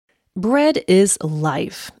Bread is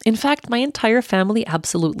life. In fact, my entire family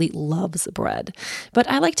absolutely loves bread. But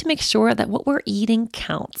I like to make sure that what we're eating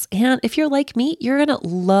counts. And if you're like me, you're going to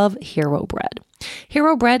love Hero Bread.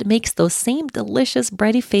 Hero Bread makes those same delicious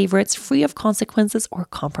bready favorites free of consequences or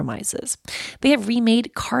compromises. They have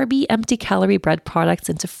remade carby, empty calorie bread products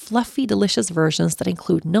into fluffy, delicious versions that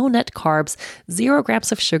include no net carbs, 0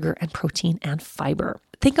 grams of sugar, and protein and fiber.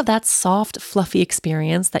 Think of that soft, fluffy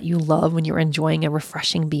experience that you love when you're enjoying a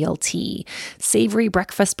refreshing BLT, savory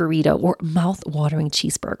breakfast burrito, or mouth-watering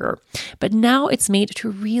cheeseburger. But now it's made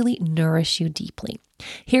to really nourish you deeply.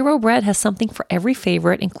 Hero Bread has something for every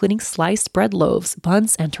favorite, including sliced bread loaves,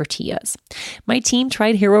 buns, and tortillas. My team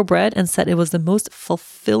tried Hero Bread and said it was the most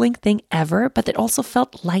fulfilling thing ever, but it also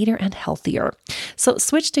felt lighter and healthier. So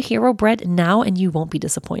switch to Hero Bread now and you won't be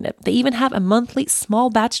disappointed. They even have a monthly small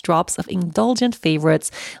batch drops of indulgent favorites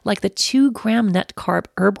like the 2-gram net carb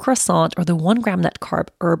herb croissant or the 1-gram net carb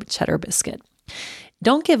herb cheddar biscuit.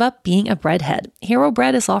 Don't give up being a breadhead. Hero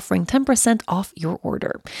Bread is offering 10% off your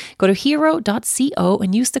order. Go to hero.co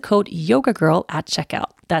and use the code YogaGirl at checkout.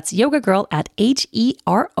 That's YogaGirl at hero.co.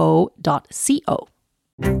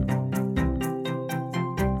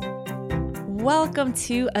 Welcome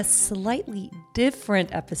to a slightly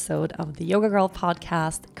different episode of the Yoga Girl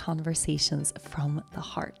podcast, Conversations from the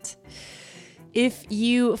Heart. If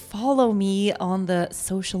you follow me on the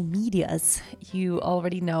social medias, you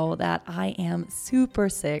already know that I am super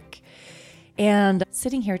sick and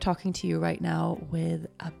sitting here talking to you right now with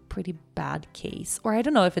a pretty bad case, or I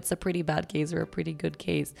don't know if it's a pretty bad case or a pretty good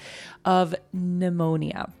case of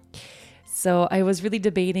pneumonia. So I was really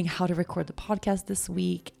debating how to record the podcast this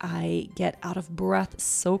week. I get out of breath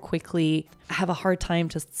so quickly. I have a hard time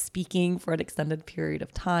just speaking for an extended period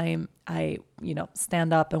of time. I,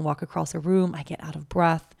 stand up and walk across a room. I get out of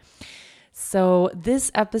breath. So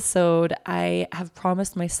this episode, I have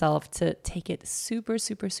promised myself to take it super,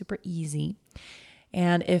 super, super easy.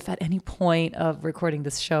 And if at any point of recording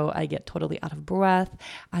this show, I get totally out of breath,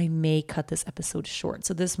 I may cut this episode short.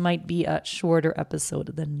 So this might be a shorter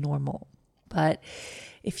episode than normal. But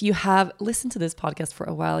if you have listened to this podcast for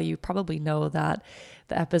a while, you probably know that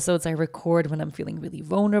the episodes I record when I'm feeling really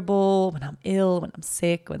vulnerable, when I'm ill, when I'm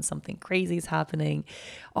sick, when something crazy is happening,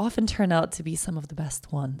 often turn out to be some of the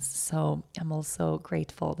best ones. So I'm also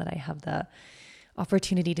grateful that I have the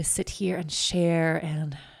opportunity to sit here and share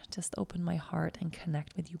and just open my heart and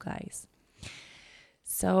connect with you guys.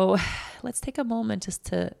 So let's take a moment just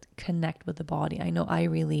to connect with the body. I know I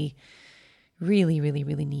really, really, really,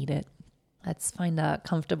 really need it. Let's find a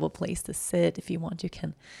comfortable place to sit. If you want, you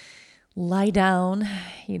can lie down.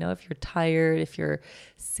 If you're tired, if you're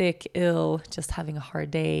sick, ill, just having a hard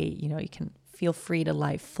day, you can feel free to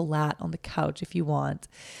lie flat on the couch if you want.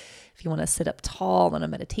 If you want to sit up tall on a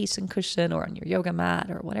meditation cushion or on your yoga mat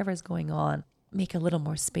or whatever is going on, make a little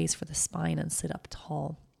more space for the spine and sit up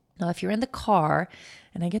tall. Now, if you're in the car,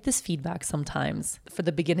 and I get this feedback sometimes for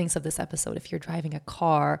the beginnings of this episode, if you're driving a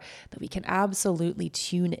car, that we can absolutely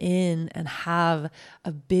tune in and have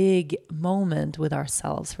a big moment with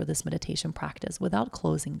ourselves for this meditation practice without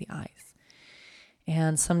closing the eyes.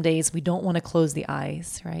 And some days we don't want to close the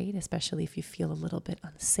eyes, right? Especially if you feel a little bit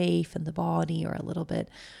unsafe in the body or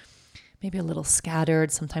maybe a little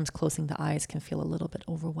scattered. Sometimes closing the eyes can feel a little bit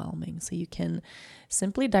overwhelming. So you can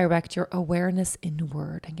simply direct your awareness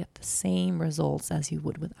inward and get the same results as you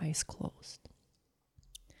would with eyes closed.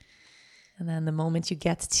 And then the moment you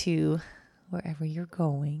get to wherever you're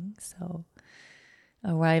going, so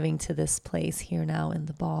arriving to this place here now in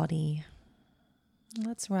the body,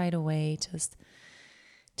 let's right away just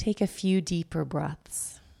take a few deeper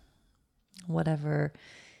breaths. Whatever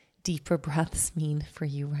deeper breaths mean for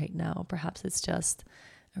you right now. Perhaps it's just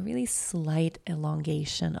a really slight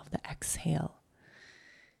elongation of the exhale.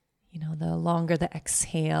 The longer the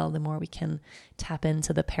exhale, the more we can tap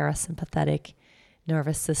into the parasympathetic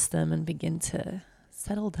nervous system and begin to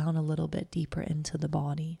settle down a little bit deeper into the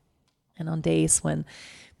body. And on days when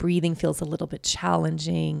breathing feels a little bit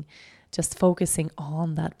challenging, just focusing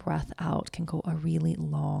on that breath out can go a really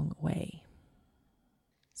long way.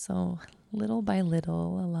 So little by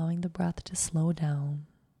little, allowing the breath to slow down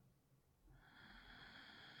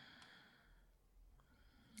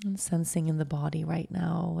and sensing in the body right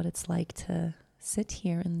now what it's like to sit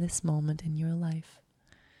here in this moment in your life.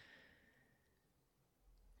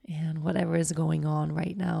 And whatever is going on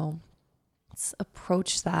right now, let's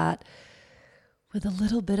approach that with a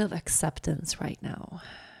little bit of acceptance right now.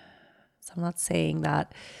 So I'm not saying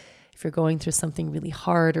that if you're going through something really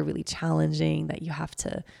hard or really challenging, that you have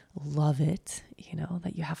to love it,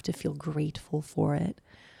 that you have to feel grateful for it.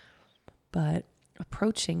 But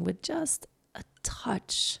approaching with just a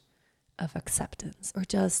touch of acceptance, or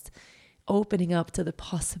just opening up to the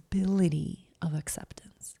possibility of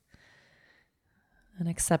acceptance. And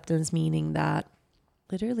acceptance meaning that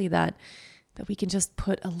literally that we can just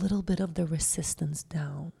put a little bit of the resistance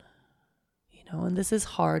down, and this is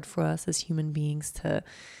hard for us as human beings to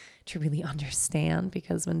really understand,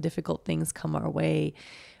 because when difficult things come our way,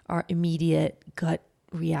 our immediate gut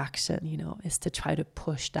reaction, is to try to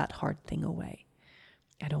push that hard thing away.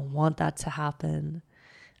 I don't want that to happen.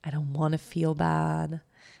 I don't want to feel bad.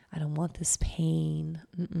 I don't want this pain.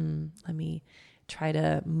 Let me try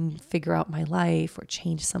to figure out my life or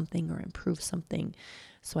change something or improve something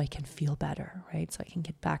so I can feel better, right? So I can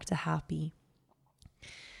get back to happy.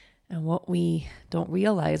 And what we don't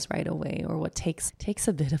realize right away, or what takes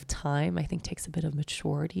a bit of time, I think takes a bit of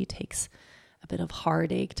maturity, takes a bit of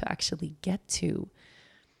heartache to actually get to,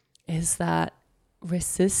 is that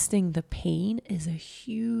resisting the pain is a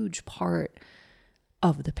huge part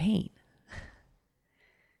of the pain.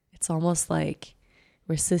 It's almost like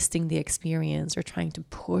resisting the experience or trying to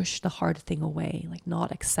push the hard thing away, like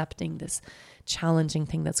not accepting this challenging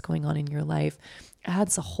thing that's going on in your life,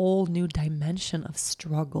 adds a whole new dimension of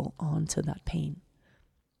struggle onto that pain.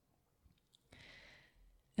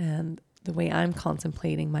 And the way I'm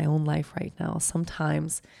contemplating my own life right now,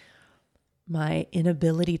 sometimes my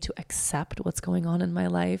inability to accept what's going on in my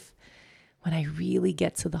life, when I really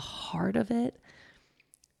get to the heart of it,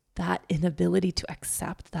 that inability to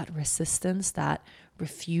accept, that resistance, that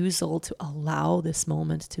refusal to allow this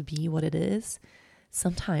moment to be what it is,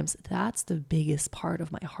 sometimes that's the biggest part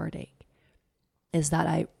of my heartache, is that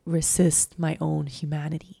I resist my own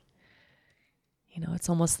humanity. It's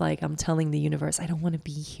almost like I'm telling the universe, I don't want to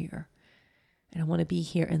be here. I don't want to be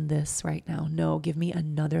here in this right now. No, give me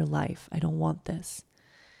another life. I don't want this.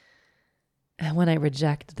 And when I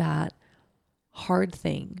reject that hard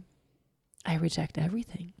thing, I reject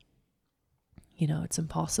everything. It's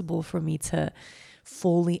impossible for me to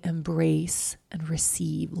fully embrace and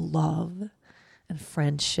receive love and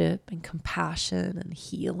friendship and compassion and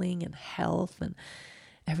healing and health and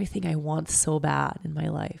everything I want so bad in my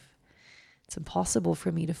life. It's impossible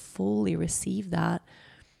for me to fully receive that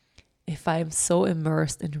if I'm so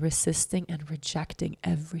immersed in resisting and rejecting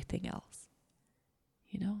everything else.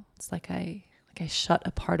 It's like I shut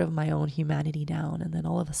a part of my own humanity down, and then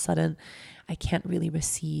all of a sudden I can't really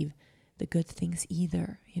receive the good things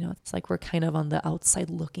either. It's like we're kind of on the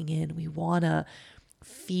outside looking in. We want to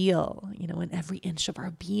feel, in every inch of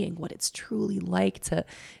our being what it's truly like to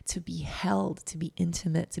be held, to be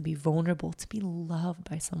intimate, to be vulnerable, to be loved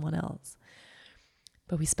by someone else.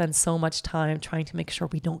 But we spend so much time trying to make sure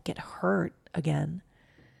we don't get hurt again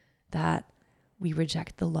that we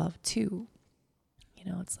reject the love too.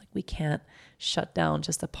 It's like we can't shut down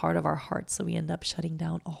just a part of our heart, so we end up shutting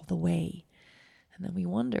down all the way. And then we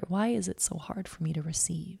wonder, why is it so hard for me to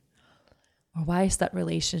receive? Or why is that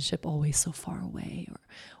relationship always so far away? Or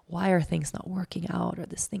why are things not working out? Or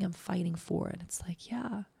this thing I'm fighting for? And it's like,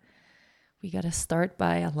 yeah, we got to start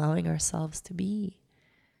by allowing ourselves to be,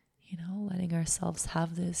 letting ourselves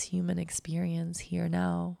have this human experience here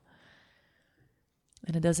now.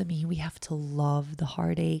 And it doesn't mean we have to love the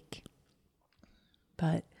heartache,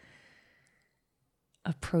 but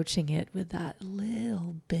approaching it with that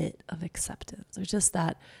little bit of acceptance, or just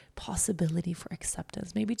that possibility for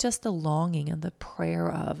acceptance, maybe just the longing and the prayer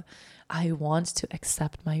of, I want to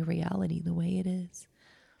accept my reality the way it is.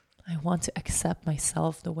 I want to accept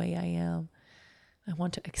myself the way I am. I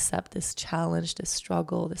want to accept this challenge, this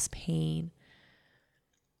struggle, this pain.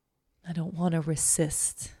 I don't want to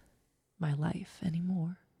resist my life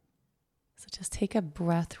anymore. So just take a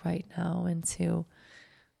breath right now into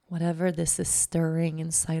whatever this is stirring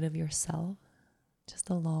inside of yourself. Just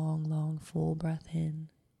a long, long, full breath in.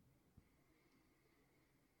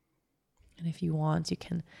 And if you want, you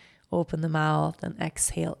can open the mouth and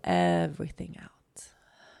exhale everything out.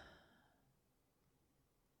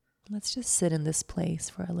 Let's just sit in this place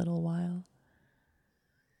for a little while.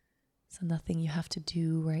 So nothing you have to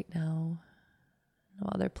do right now. No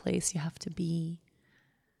other place you have to be.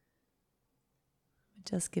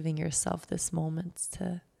 Just giving yourself this moment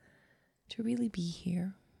to really be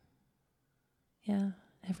here. Yeah,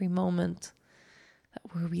 every moment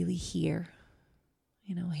that we're really here,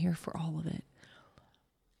 here for all of it.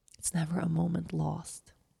 It's never a moment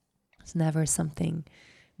lost. It's never something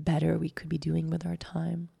better we could be doing with our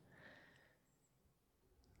time.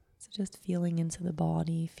 So just feeling into the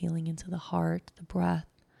body, feeling into the heart, the breath,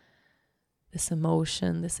 this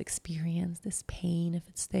emotion, this experience, this pain if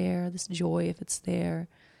it's there, this joy if it's there,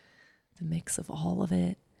 the mix of all of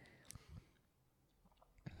it.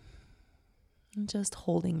 And just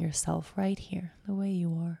holding yourself right here, the way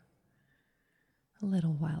you are. a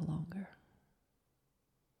little while longer.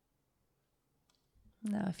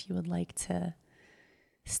 Now, if you would like to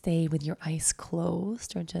stay with your eyes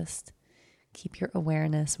closed or just keep your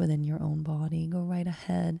awareness within your own body, go right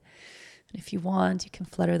ahead. And if you want, you can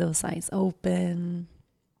flutter those eyes open.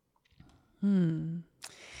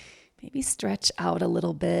 Maybe stretch out a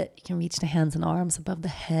little bit. You can reach the hands and arms above the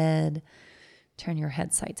head. Turn your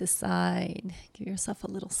head side to side. Give yourself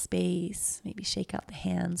a little space. Maybe shake out the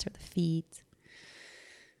hands or the feet.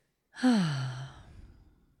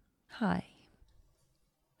 Hi.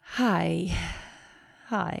 Hi.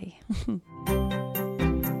 Hi.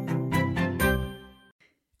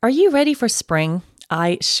 Are you ready for spring?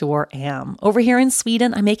 I sure am. Over here in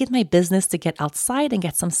Sweden, I make it my business to get outside and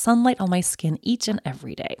get some sunlight on my skin each and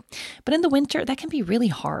every day. But in the winter, that can be really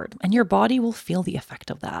hard, and your body will feel the effect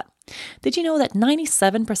of that. Did you know that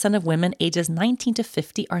 97% of women ages 19 to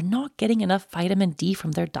 50 are not getting enough vitamin D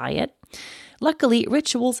from their diet? Luckily,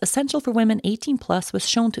 Ritual's Essential for Women 18 Plus was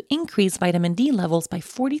shown to increase vitamin D levels by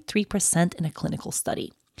 43% in a clinical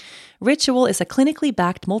study. Ritual is a clinically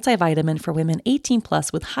backed multivitamin for women 18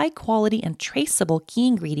 plus with high quality and traceable key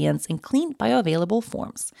ingredients in clean bioavailable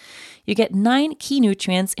forms. You get 9 key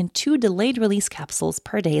nutrients in 2 delayed release capsules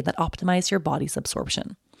per day that optimize your body's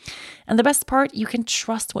absorption. And the best part, you can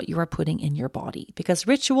trust what you are putting in your body because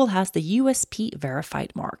Ritual has the USP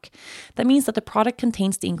verified mark. That means that the product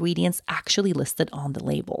contains the ingredients actually listed on the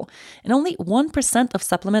label. And only 1% of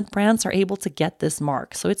supplement brands are able to get this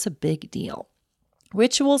mark, so it's a big deal.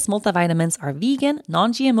 Ritual's multivitamins are vegan,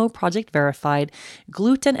 non-GMO project verified,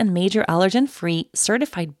 gluten and major allergen free,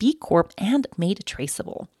 certified B Corp, and made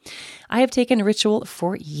traceable. I have taken Ritual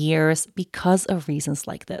for years because of reasons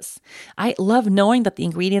like this. I love knowing that the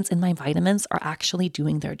ingredients in my vitamins are actually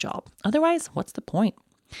doing their job. Otherwise, what's the point?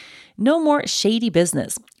 No more shady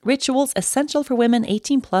business. Ritual's Essential for Women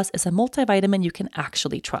 18 Plus is a multivitamin you can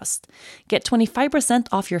actually trust. Get 25%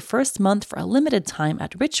 off your first month for a limited time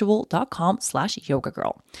at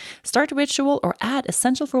ritual.com/yogagirl. Start Ritual or add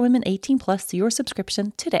Essential for Women 18 Plus to your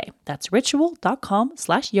subscription today. That's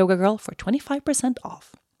ritual.com/yogagirl for 25%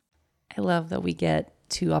 off. I love that we get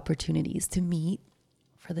 2 opportunities to meet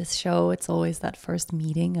for this show. It's always that first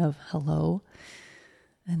meeting of hello.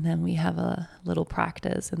 And then we have a little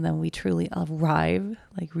practice and then we truly arrive,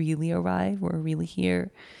 like really arrive. We're really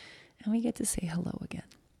here and we get to say hello again.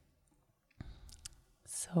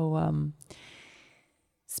 So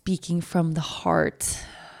speaking from the heart,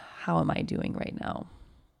 how am I doing right now?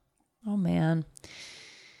 Oh man,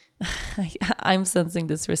 I'm sensing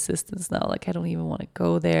this resistance now. Like I don't even want to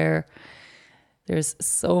go there. There's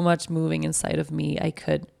so much moving inside of me. I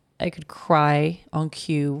could cry on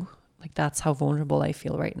cue. Like that's how vulnerable I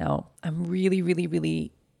feel right now. I'm really, really,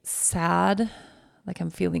 really sad. Like I'm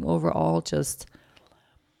feeling overall just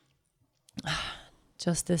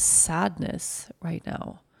this sadness right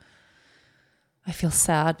now. I feel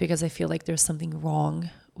sad because I feel like there's something wrong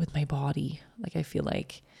with my body. Like I feel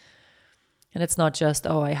like, and it's not just,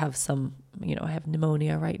 oh, I have some, I have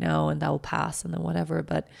pneumonia right now and that will pass and then whatever,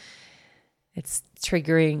 but it's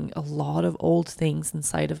triggering a lot of old things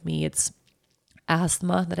inside of me. It's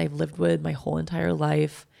asthma that I've lived with my whole entire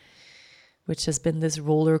life, which has been this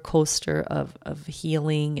roller coaster of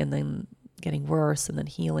healing and then getting worse and then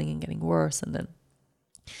healing and getting worse. And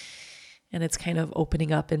it's kind of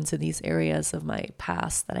opening up into these areas of my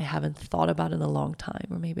past that I haven't thought about in a long time,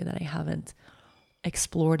 or maybe that I haven't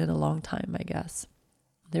explored in a long time, I guess.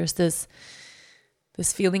 There's this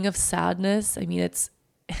feeling of sadness. I mean,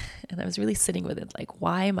 and I was really sitting with it, like,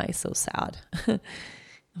 why am I so sad?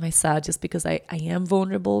 Am I sad just because I am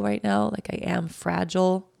vulnerable right now? Like I am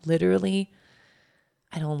fragile, literally.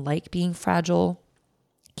 I don't like being fragile.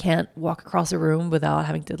 Can't walk across a room without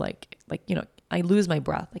having to I lose my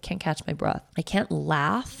breath. I can't catch my breath. I can't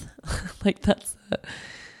laugh. I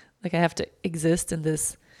have to exist in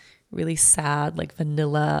this really sad, like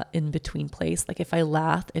vanilla in between place. Like if I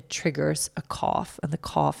laugh, it triggers a cough and the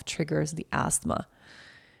cough triggers the asthma.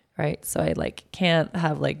 Right. So I can't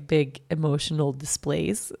have big emotional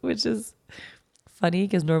displays, which is funny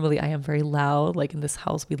because normally I am very loud. Like in this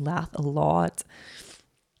house, we laugh a lot.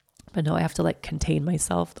 But no, I have to contain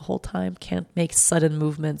myself the whole time. Can't make sudden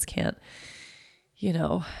movements. Can't,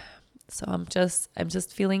 So I'm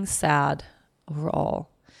just feeling sad overall.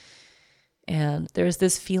 And there's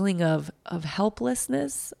this feeling of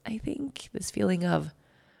helplessness, I think. This feeling of,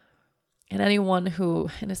 and anyone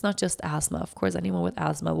and it's not just asthma, of course, anyone with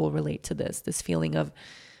asthma will relate to this feeling of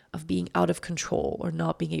being out of control or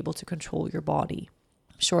not being able to control your body.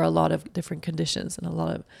 I'm sure a lot of different conditions and a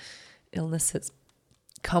lot of illnesses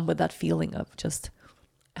come with that feeling of just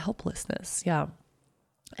helplessness. Yeah.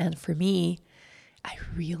 And for me, I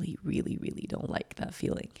really, really, really don't like that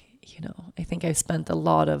feeling. I think I've spent a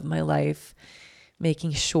lot of my life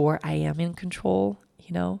making sure I am in control,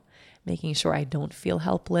 making sure I don't feel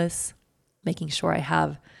helpless, making sure I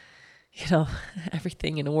have,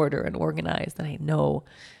 everything in order and organized, and I know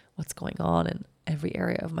what's going on in every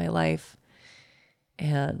area of my life.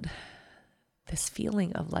 And this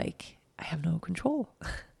feeling of like, I have no control.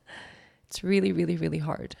 It's really, really, really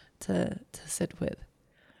hard to sit with.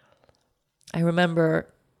 I remember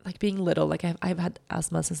like being little, like I've had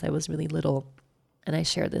asthma since I was really little. And I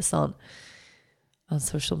shared this on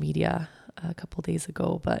social media a couple of days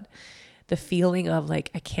ago, but the feeling of like,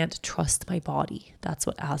 I can't trust my body. That's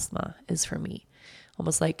what asthma is for me.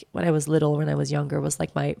 Almost like when I was little, when I was younger, was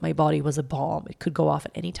like my body was a bomb. It could go off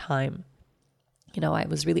at any time. I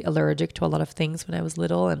was really allergic to a lot of things when I was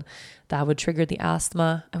little, and that would trigger the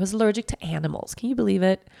asthma. I was allergic to animals. Can you believe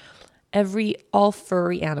it? All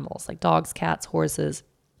furry animals, like dogs, cats, horses,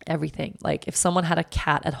 everything. Like if someone had a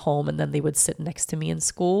cat at home and then they would sit next to me in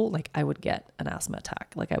school, like I would get an asthma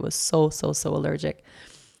attack. Like I was so allergic.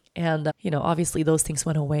 And, obviously those things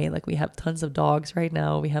went away. Like we have tons of dogs right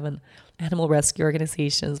now. We have an animal rescue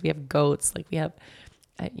organizations. We have goats. Like we have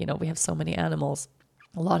so many animals.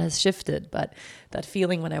 A lot has shifted, but that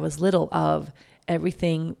feeling when I was little of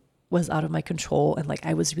everything was out of my control, and like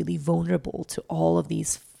I was really vulnerable to all of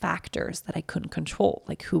these factors that I couldn't control,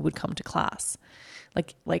 like who would come to class.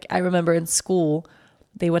 Like I remember in school,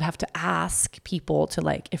 they would have to ask people to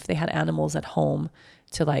like, if they had animals at home,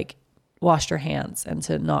 to like wash their hands and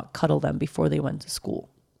to not cuddle them before they went to school.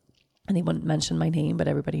 And they wouldn't mention my name, but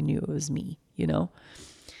everybody knew it was me,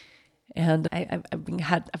 And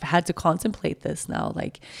I've had to contemplate this now,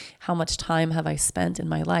 like how much time have I spent in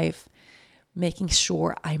my life making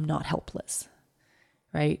sure I'm not helpless,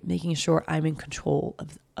 right? Making sure I'm in control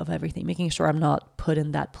of everything, making sure I'm not put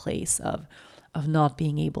in that place of not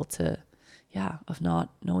being able to, of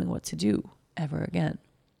not knowing what to do ever again.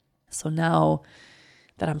 So now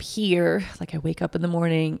that I'm here, like I wake up in the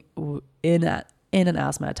morning in an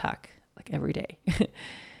asthma attack, like every day.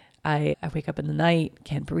 I wake up in the night,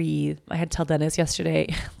 can't breathe. I had to tell Dennis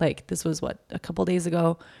yesterday, like this was a couple days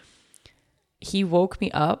ago. He woke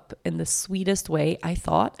me up in the sweetest way. I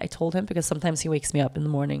told him, because sometimes he wakes me up in the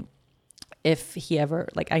morning. If he ever,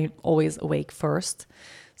 like I always awake first.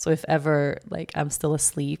 So if ever like I'm still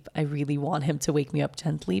asleep, I really want him to wake me up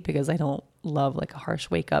gently, because I don't love like a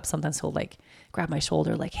harsh wake up. Sometimes he'll like grab my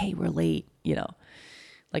shoulder like, hey, we're late,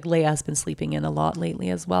 like Leia's been sleeping in a lot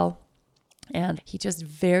lately as well. And he just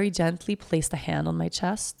very gently placed a hand on my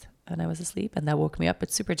chest when I was asleep, and that woke me up,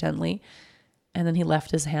 but super gently. And then he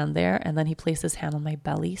left his hand there, and then he placed his hand on my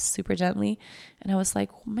belly super gently. And I was like,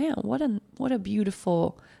 oh, man, what a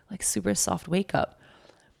beautiful, like super soft wake up.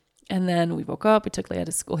 And then we woke up, we took Leia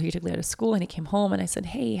to school. He took Leia to school, and he came home, and I said,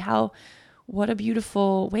 hey, what a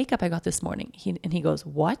beautiful wake up I got this morning. He goes,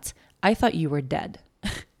 what? I thought you were dead.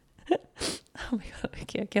 Oh my God,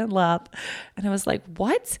 I can't laugh. And I was like,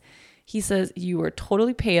 what? He says, you were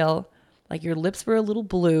totally pale, like your lips were a little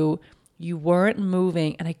blue, you weren't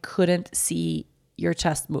moving, and I couldn't see your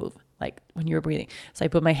chest move, like when you were breathing. So I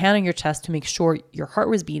put my hand on your chest to make sure your heart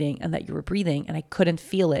was beating and that you were breathing, and I couldn't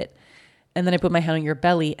feel it. And then I put my hand on your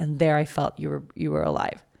belly, and there I felt you were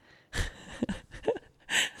alive.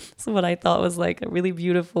 So what I thought was like a really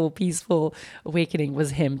beautiful, peaceful awakening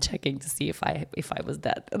was him checking to see if I was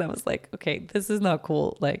dead. And I was like, okay, this is not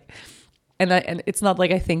cool. Like, and it's not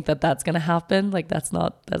like I think that that's going to happen. Like that's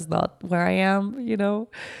not where I am,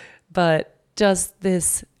 but just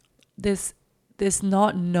this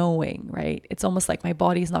not knowing, right? It's almost like my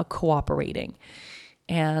body's not cooperating.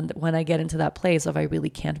 And when I get into that place of I really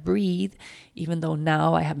can't breathe, even though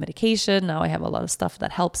now I have medication, now I have a lot of stuff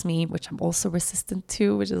that helps me, which I'm also resistant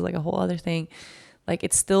to, which is like a whole other thing. Like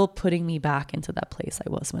it's still putting me back into that place I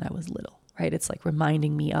was when I was little, right? It's like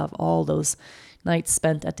reminding me of all those nights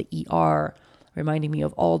spent at the ER, reminding me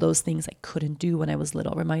of all those things I couldn't do when I was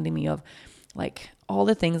little, reminding me of like all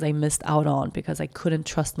the things I missed out on because I couldn't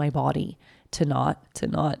trust my body to not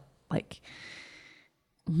like,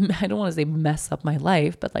 I don't want to say mess up my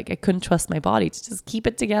life, but like I couldn't trust my body to just keep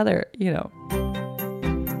it together,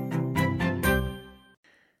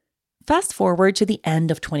 Fast forward to the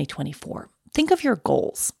end of 2024. Think of your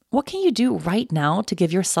goals. What can you do right now to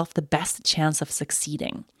give yourself the best chance of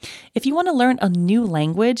succeeding? If you want to learn a new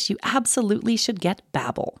language, you absolutely should get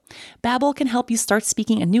Babbel. Babbel can help you start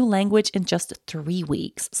speaking a new language in just 3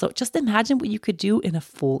 weeks. So just imagine what you could do in a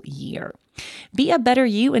full year. Be a better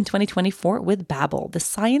you in 2024 with Babbel, the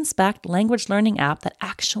science-backed language learning app that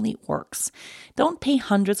actually works. Don't pay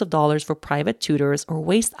hundreds of dollars for private tutors or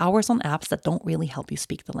waste hours on apps that don't really help you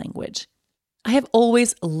speak the language. I have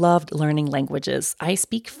always loved learning languages. I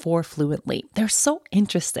speak 4 fluently. They're so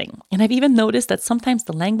interesting. And I've even noticed that sometimes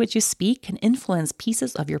the language you speak can influence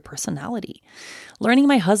pieces of your personality. Learning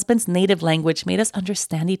my husband's native language made us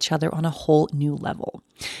understand each other on a whole new level.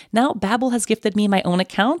 Now, Babbel has gifted me my own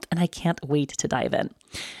account, and I can't wait to dive in.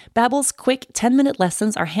 Babbel's quick 10-minute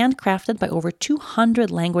lessons are handcrafted by over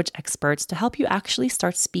 200 language experts to help you actually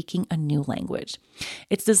start speaking a new language.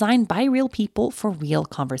 It's designed by real people for real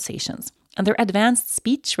conversations. And their advanced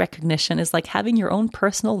speech recognition is like having your own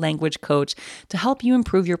personal language coach to help you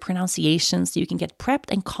improve your pronunciation so you can get prepped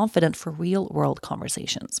and confident for real-world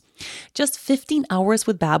conversations. Just 15 hours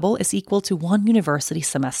with Babbel is equal to 1 university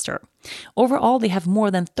semester. Overall, they have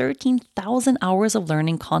more than 13,000 hours of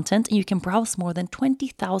learning content, and you can browse more than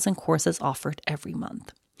 20,000 courses offered every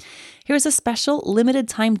month. Here's a special limited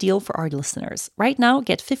time deal for our listeners. Right now,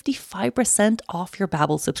 get 55% off your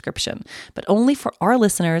Babbel subscription, but only for our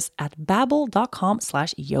listeners at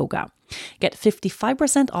babbel.com/yoga. Get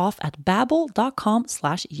 55% off at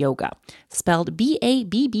babbel.com/yoga. Spelled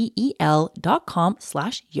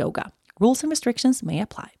BABBEL.com/yoga. Rules and restrictions may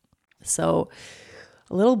apply. So,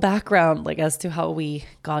 a little background as to how we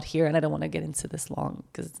got here, and I don't want to get into this long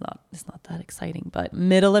because it's not that exciting, but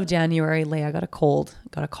middle of January, Leia got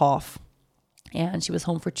a cough, and she was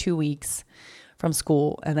home for 2 weeks from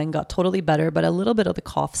school and then got totally better, but a little bit of the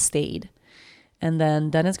cough stayed. And then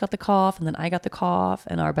Dennis got the cough, and then I got the cough,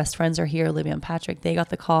 and our best friends are here, Olivia and Patrick. They got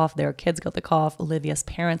the cough. Their kids got the cough. Olivia's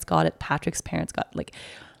parents got it. Patrick's parents got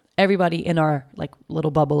everybody in our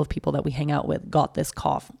little bubble of people that we hang out with got this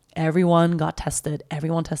cough. Everyone got tested.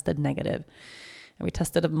 Everyone tested negative. And we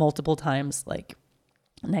tested it multiple times,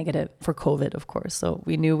 negative for COVID, of course. So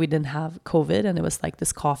we knew we didn't have COVID, and it was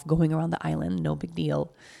this cough going around the island, no big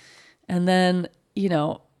deal. And then,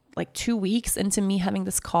 2 weeks into me having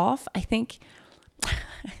this cough, I think, I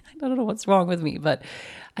don't know what's wrong with me, but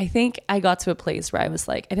I think I got to a place where I was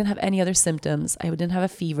I didn't have any other symptoms. I didn't have a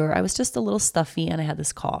fever. I was just a little stuffy, and I had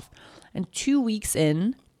this cough. And 2 weeks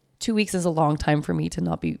in, 2 weeks is a long time for me to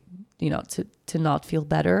not be, to not feel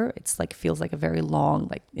better. It's feels like a very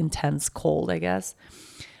long, intense cold, I guess.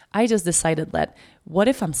 I just decided what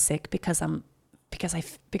if I'm sick because I'm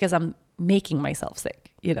making myself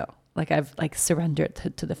sick, I've surrendered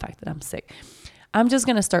to the fact that I'm sick. I'm just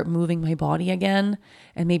going to start moving my body again,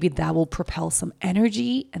 and maybe that will propel some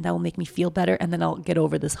energy, and that will make me feel better, and then I'll get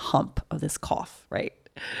over this hump of this cough, right?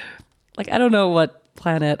 I don't know what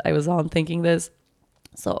planet I was on thinking this.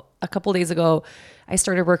 So a couple days ago, I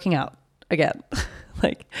started working out again.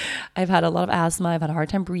 I've had a lot of asthma. I've had a hard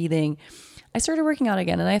time breathing. I started working out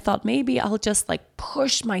again, and I thought maybe I'll just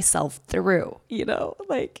push myself through,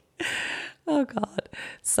 oh God.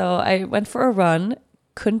 So I went for a run,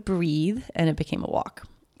 couldn't breathe, and it became a walk.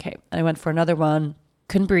 Okay. And I went for another run,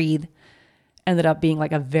 couldn't breathe, ended up being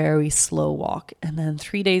a very slow walk. And then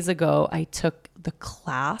 3 days ago, I took the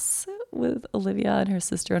class with Olivia and her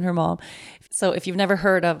sister and her mom. So if you've never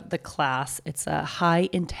heard of the class, it's a high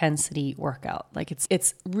intensity workout.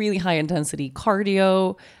 It's really high intensity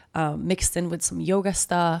cardio, mixed in with some yoga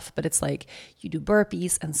stuff, but it's you do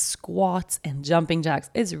burpees and squats and jumping jacks.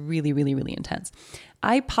 It's really, really, really intense.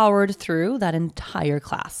 I powered through that entire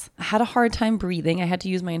class. I had a hard time breathing. I had to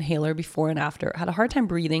use my inhaler before and after. I had a hard time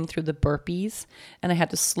breathing through the burpees, and I had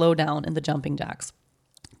to slow down in the jumping jacks.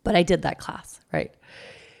 But I did that class, right?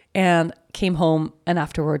 And came home, and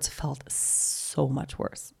afterwards felt so much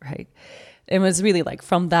worse, right? It was really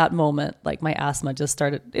from that moment, my asthma just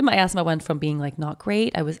started. My asthma went from being not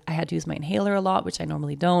great. I had to use my inhaler a lot, which I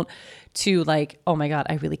normally don't, to oh my God,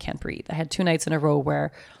 I really can't breathe. I had 2 nights in a row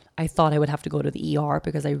where I thought I would have to go to the ER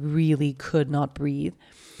because I really could not breathe,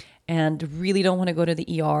 and really don't want to go to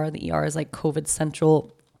the ER. The ER is COVID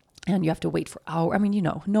central, and you have to wait for hours. I mean,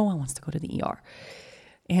 no one wants to go to the ER.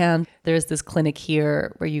 And there's this clinic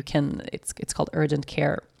here where you can, it's called Urgent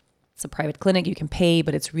Care. It's a private clinic. You can pay,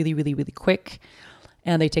 but it's really, really, really quick.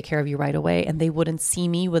 And they take care of you right away. And they wouldn't see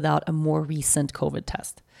me without a more recent COVID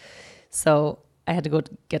test. So I had to go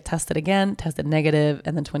get tested again, tested negative,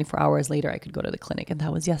 and then 24 hours later, I could go to the clinic. And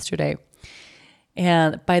that was yesterday.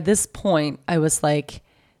 And by this point, I was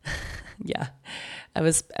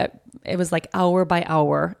it was hour by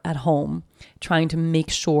hour at home trying to make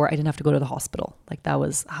sure I didn't have to go to the hospital. That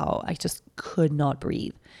was how I just could not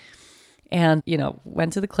breathe. And,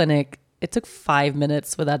 went to the clinic. It took 5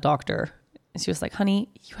 minutes with that doctor. And she was like, honey,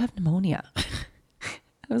 you have pneumonia.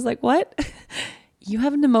 I was like, what? You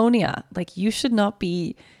have pneumonia. You should not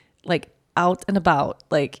be out and about.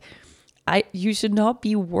 You should not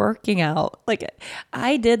be working out.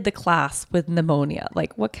 I did the class with pneumonia.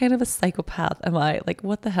 What kind of a psychopath am I?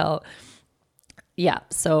 What the hell? Yeah.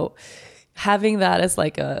 So having that as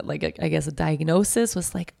like a I guess a diagnosis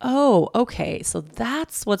was like, oh, okay, so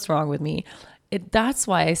that's what's wrong with me. That's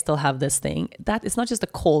why I still have this thing. That it's not just a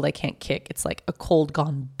cold I can't kick. It's like a cold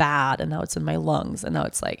gone bad, and now it's in my lungs, and now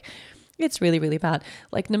it's like, it's really, really bad.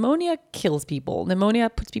 Like pneumonia kills people. Pneumonia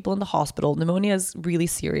puts people in the hospital. Pneumonia is really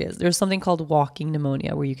serious. There's something called walking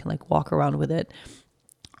pneumonia where you can like walk around with it.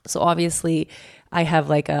 So obviously I have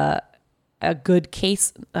like a good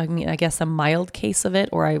case. I mean, I guess a mild case of it,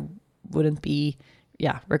 or I wouldn't be,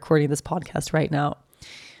 recording this podcast right now.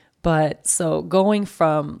 But so going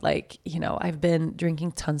from like, I've been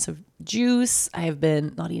drinking tons of juice. I've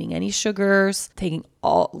been not eating any sugars, taking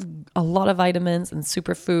a lot of vitamins and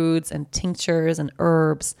superfoods and tinctures and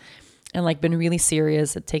herbs, and like been really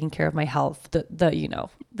serious at taking care of my health,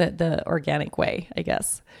 the organic way, I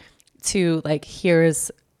guess, to like,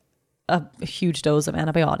 here's a huge dose of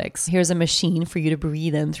antibiotics. Here's a machine for you to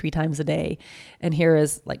breathe in 3 times a day. And here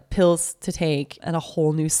is like pills to take and a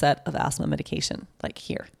whole new set of asthma medication. Like,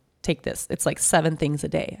 here, take this. It's like 7 things a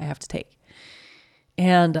day I have to take.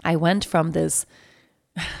 And I went from this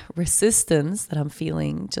resistance that I'm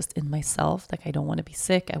feeling just in myself, like I don't want to be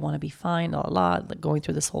sick, I want to be fine, like going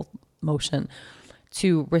through this whole motion,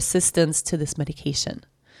 to resistance to this medication.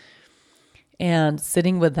 And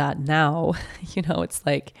sitting with that now, it's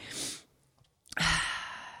like,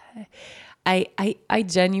 I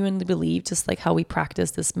genuinely believe, just like how we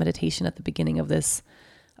practice this meditation at the beginning of this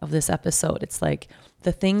episode, it's like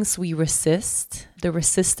the things we resist, the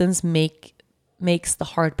resistance makes the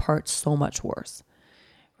hard part so much worse,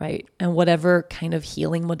 right? And whatever kind of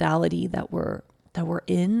healing modality that we're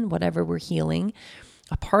in, whatever we're healing,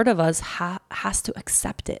 a part of us has to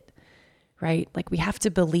accept it, right? Like we have to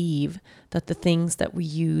believe that the things that we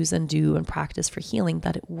use and do and practice for healing,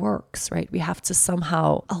 that it works, right? We have to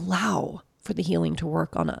somehow allow for the healing to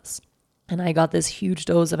work on us. And I got this huge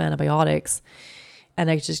dose of antibiotics, and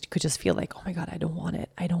I could just feel like, oh my God, I don't want it.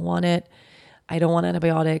 I don't want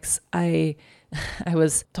antibiotics. I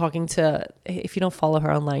was talking to, if you don't follow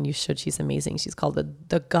her online, you should. She's amazing. She's called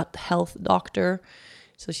the Gut Health Doctor.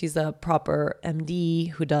 So she's a proper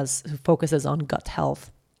MD who focuses on gut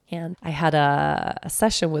health. And I had a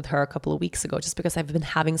session with her a couple of weeks ago, just because I've been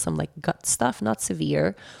having some like gut stuff, not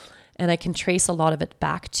severe. And I can trace a lot of it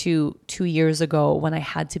back to 2 years ago when I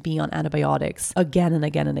had to be on antibiotics again and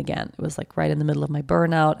again and again. It was like right in the middle of my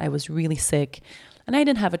burnout. I was really sick and I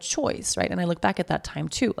didn't have a choice, right? And I look back at that time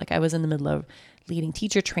too. Like I was in the middle of leading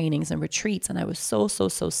teacher trainings and retreats, and I was so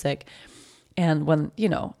sick. And when,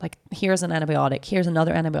 like, here's an antibiotic, here's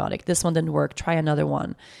another antibiotic, this one didn't work, try another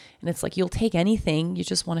one. And it's like, you'll take anything, you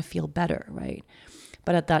just want to feel better, right?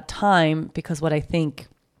 But at that time, because what I think,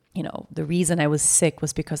 the reason I was sick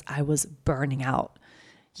was because I was burning out.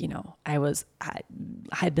 I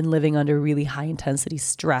had been living under really high intensity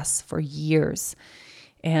stress for years.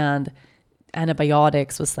 And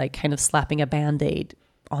antibiotics was like kind of slapping a Band-Aid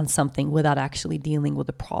on something without actually dealing with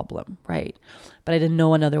the problem, right? But I didn't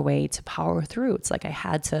know another way to power through. It's like I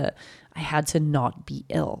had to not be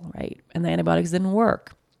ill, right? And the antibiotics didn't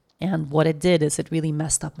work. And what it did is it really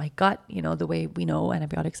messed up my gut. The way we know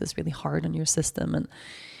antibiotics is really hard on your system,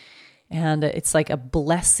 and it's like a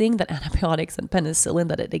blessing that antibiotics and penicillin,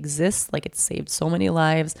 that it exists. Like, it saved so many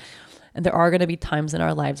lives. And there are going to be times in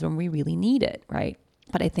our lives when we really need it, right?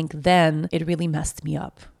 But I think then it really messed me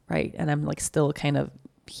up, right? And I'm like still kind of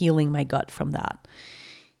healing my gut from that.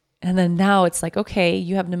 And then now it's like, okay,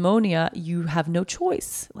 you have pneumonia, you have no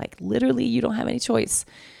choice. Like literally you don't have any choice.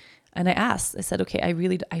 And I said, okay, I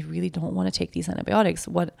really don't want to take these antibiotics.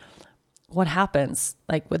 What happens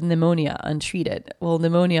like with pneumonia untreated? Well,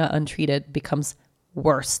 pneumonia untreated becomes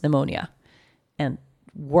worse pneumonia, and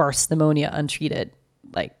worse pneumonia untreated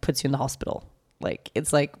like puts you in the hospital. Like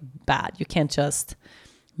it's like bad. You can't just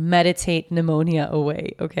meditate pneumonia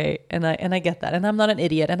away. Okay. And I get that. And I'm not an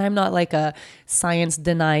idiot, and I'm not like a science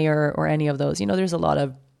denier or any of those. There's a lot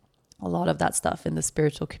of that stuff in the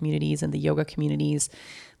spiritual communities and the yoga communities,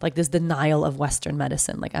 like this denial of Western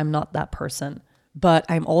medicine. Like I'm not that person, but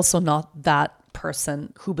I'm also not that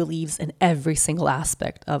person who believes in every single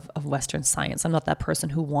aspect of Western science. I'm not that person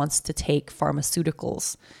who wants to take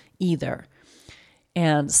pharmaceuticals either.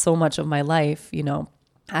 And so much of my life,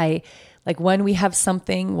 I like when we have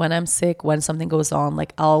something, when I'm sick, when something goes on,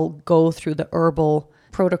 like I'll go through the herbal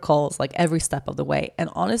protocols, like every step of the way. And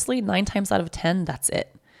honestly, 9 times out of 10, that's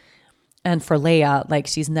it. And for Leia, like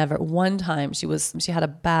she's never, one time she had a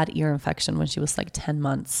bad ear infection when she was like 10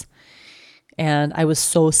 months. And I was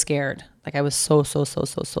so scared. Like I was so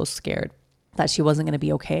scared. that she wasn't going to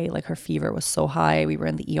be okay. Like her fever was so high. We were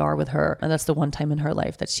in the ER with her. And that's the one time in her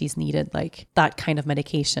life that she's needed like that kind of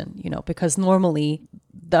medication, you know, because normally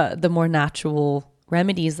the more natural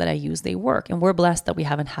remedies that I use, they work. And we're blessed that we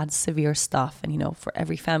haven't had severe stuff. And, you know, for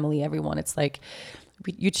every family, everyone, it's like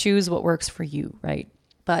you choose what works for you, right?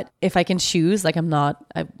 But if I can choose, like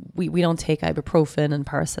we don't take ibuprofen and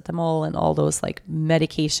paracetamol and all those like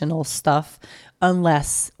medicational stuff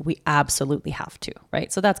unless we absolutely have to,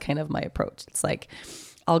 right? So that's kind of my approach. It's like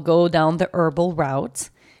I'll go down the herbal route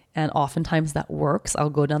and oftentimes that works. I'll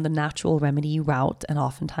go down the natural remedy route and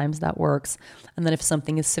oftentimes that works. And then if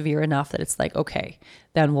something is severe enough that it's like, okay,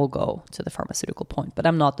 then we'll go to the pharmaceutical point. But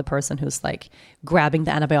I'm not the person who's like grabbing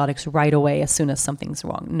the antibiotics right away as soon as something's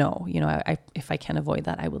wrong. No, you know, I if I can avoid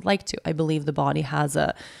that, I would like to. I believe the body has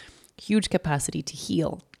a huge capacity to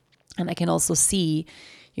heal. And I can also see,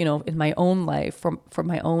 you know, in my own life from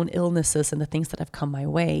my own illnesses and the things that have come my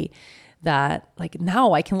way, that like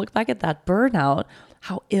now I can look back at that burnout,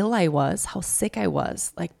 how ill I was, how sick I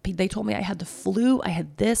was. Like they told me I had the flu, I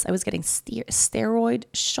had this, I was getting steroid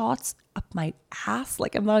shots up my ass.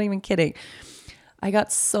 Like I'm not even kidding. I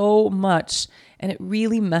got so much and it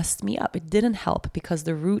really messed me up. It didn't help because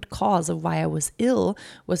the root cause of why I was ill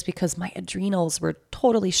was because my adrenals were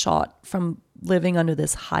totally shot from living under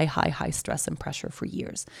this high stress and pressure for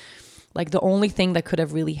years. Like the only thing that could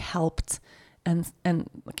have really helped and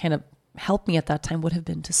kind of helped me at that time would have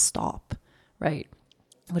been to stop, right?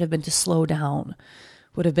 Would have been to slow down,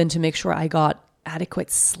 would have been to make sure I got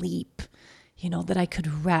adequate sleep, you know, that I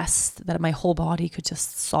could rest, that my whole body could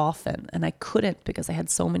just soften. And I couldn't because I had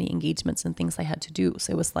so many engagements and things I had to do.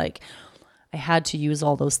 So it was like I had to use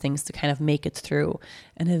all those things to kind of make it through.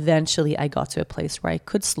 And eventually I got to a place where I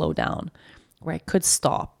could slow down, where I could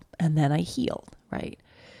stop, and then I healed, right?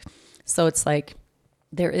 So it's like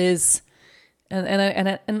there is,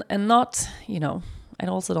 and not, you know, I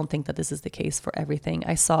also don't think that this is the case for everything.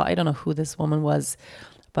 I don't know who this woman was,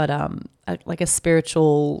 but like a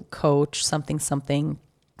spiritual coach, something,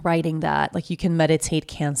 writing that like you can meditate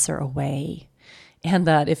cancer away. And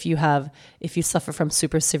that if you suffer from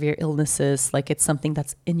super severe illnesses, like it's something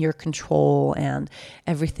that's in your control and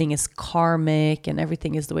everything is karmic and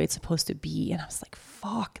everything is the way it's supposed to be. And I was like,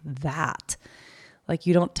 fuck that. Like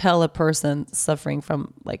you don't tell a person suffering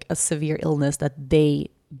from like a severe illness that they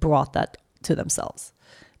brought that to themselves.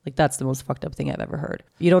 Like that's the most fucked up thing I've ever heard.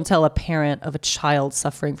 You don't tell a parent of a child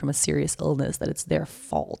suffering from a serious illness that it's their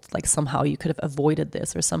fault. Like somehow you could have avoided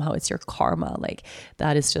this or somehow it's your karma. Like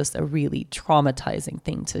that is just a really traumatizing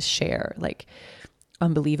thing to share. Like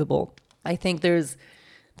unbelievable. I think there's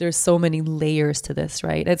so many layers to this,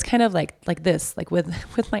 right? It's kind of like this, like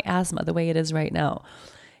with my asthma, the way it is right now.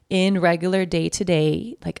 In regular day to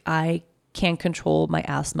day, like I can't control my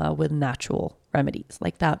asthma with natural remedies.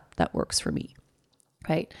 Like that works for me.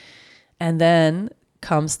 Right. And then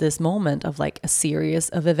comes this moment of like a series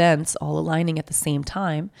of events all aligning at the same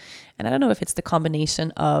time. And I don't know if it's the combination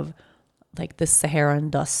of like this Saharan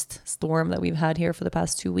dust storm that we've had here for the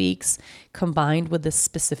past 2 weeks, combined with this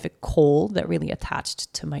specific cold that really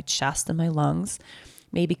attached to my chest and my lungs,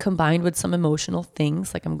 maybe combined with some emotional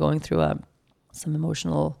things. Like I'm going through some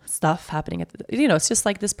emotional stuff happening it's just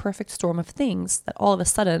like this perfect storm of things that all of a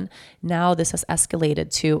sudden now this has escalated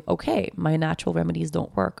to, okay, my natural remedies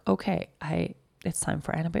don't work. Okay, it's time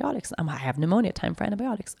for antibiotics. I have pneumonia, time for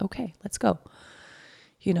antibiotics. Okay, let's go.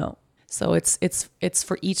 So it's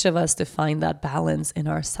for each of us to find that balance in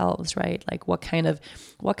ourselves, right? Like what kind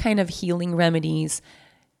of healing remedies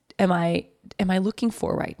am I looking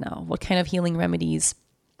for right now? What kind of healing remedies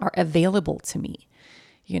are available to me?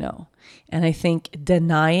 And I think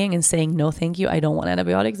denying and saying, no, thank you, I don't want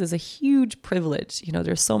antibiotics is a huge privilege.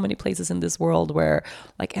 There's so many places in this world where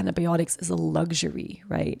like antibiotics is a luxury,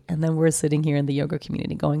 right? And then we're sitting here in the yoga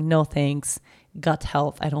community going, no, thanks, gut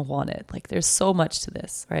health, I don't want it. Like there's so much to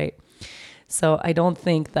this, right? So I don't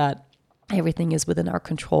think that everything is within our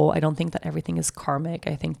control. I don't think that everything is karmic.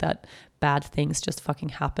 I think that bad things just fucking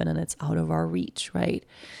happen and it's out of our reach, right?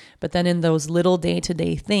 But then in those little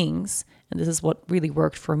day-to-day things, and this is what really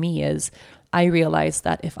worked for me, is I realized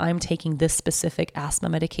that if I'm taking this specific asthma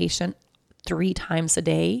medication 3 times a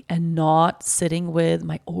day and not sitting with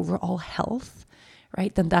my overall health,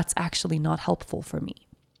 right, then that's actually not helpful for me.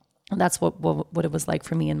 And that's what it was like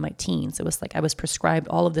for me in my teens. It was like I was prescribed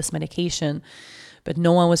all of this medication, but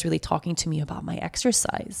no one was really talking to me about my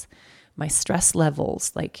exercise, my stress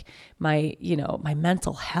levels, like my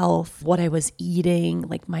mental health, what I was eating,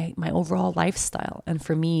 like my overall lifestyle. And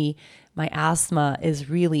for me, my asthma is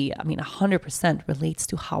really, 100% relates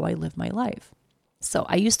to how I live my life. So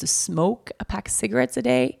I used to smoke a pack of cigarettes a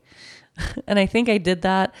day. And I think I did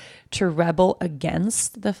that to rebel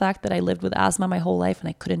against the fact that I lived with asthma my whole life and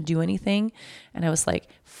I couldn't do anything. And I was like,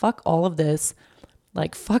 fuck all of this.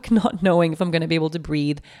 Like, fuck not knowing if I'm going to be able to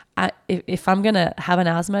breathe. If I'm going to have an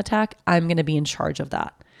asthma attack, I'm going to be in charge of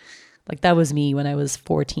that. Like, that was me when I was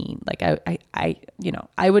 14. Like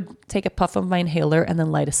I would take a puff of my inhaler and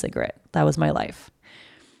then light a cigarette. That was my life.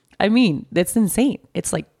 I mean, it's insane.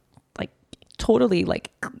 It's like totally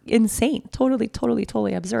like insane, totally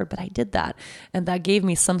absurd. But I did that. And that gave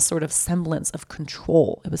me some sort of semblance of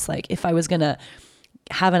control. It was like, if I was going to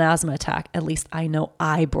have an asthma attack, at least I know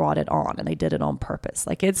I brought it on and I did it on purpose.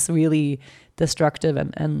 Like, it's really destructive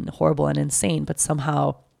and horrible and insane, but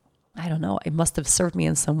somehow, I don't know, it must have served me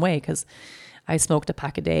in some way, because I smoked a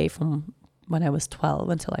pack a day from when I was 12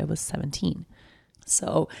 until I was 17.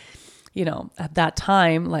 So, at that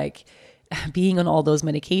time, like, being on all those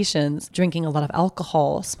medications, drinking a lot of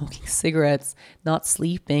alcohol, smoking cigarettes, not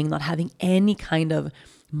sleeping, not having any kind of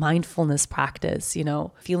mindfulness practice,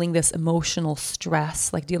 feeling this emotional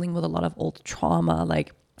stress, like dealing with a lot of old trauma,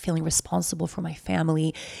 like feeling responsible for my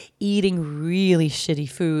family, eating really shitty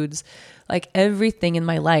foods. Like, everything in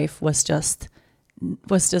my life was just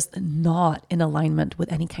not in alignment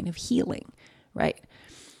with any kind of healing, right?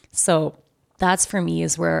 So that's, for me,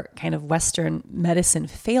 is where kind of Western medicine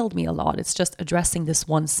failed me a lot. It's just addressing this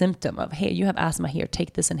one symptom of, hey, you have asthma, here,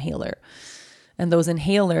 take this inhaler. And those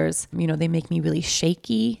inhalers, they make me really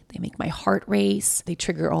shaky. They make my heart race. They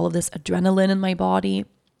trigger all of this adrenaline in my body,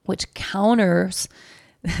 which counters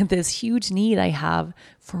this huge need I have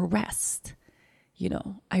for rest.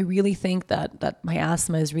 I really think that my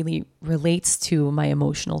asthma really relates to my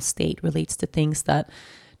emotional state, relates to things that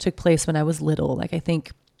took place when I was little. Like, I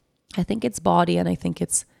think it's body, and I think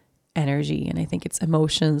it's energy, and I think it's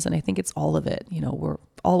emotions, and I think it's all of it. Where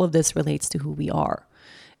all of this relates to who we are.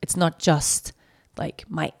 It's not just like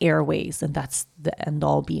my airways and that's the end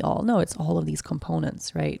all be all. No, it's all of these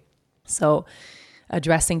components, right? So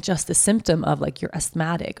addressing just the symptom of like, you're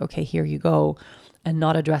asthmatic, okay, here you go, and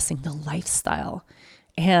not addressing the lifestyle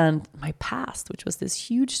and my past, which was this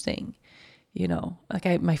huge thing.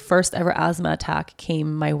 Like, my first ever asthma attack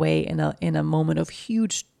came my way in a moment of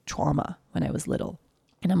huge trauma when I was little,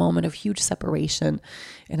 in a moment of huge separation,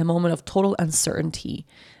 in a moment of total uncertainty.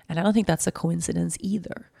 And I don't think that's a coincidence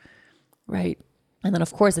either, right? And then,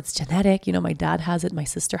 of course, it's genetic. My dad has it, my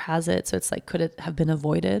sister has it. So it's like, could it have been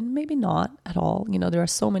avoided? Maybe not at all. There are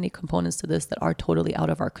so many components to this that are totally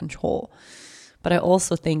out of our control. But I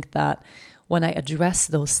also think that when I address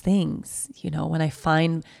those things, when I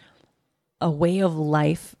find a way of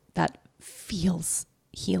life that feels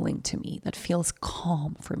healing to me, that feels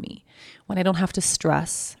calm for me, when I don't have to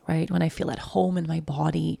stress, right? When I feel at home in my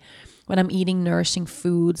body, when I'm eating nourishing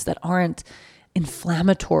foods that aren't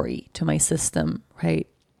inflammatory to my system, right?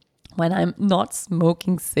 When I'm not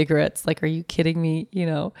smoking cigarettes, like, are you kidding me?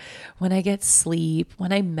 When I get sleep,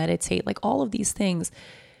 when I meditate, like, all of these things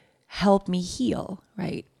help me heal,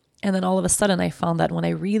 right? And then all of a sudden I found that when I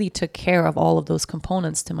really took care of all of those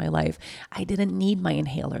components to my life, I didn't need my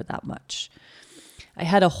inhaler that much. I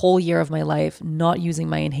had a whole year of my life not using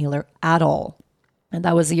my inhaler at all. And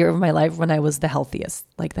that was a year of my life when I was the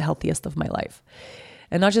healthiest of my life.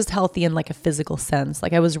 And not just healthy in like a physical sense.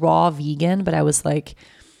 Like, I was raw vegan, but I was like,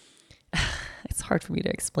 it's hard for me to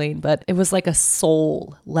explain, but it was like a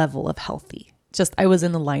soul level of healthy. Just, I was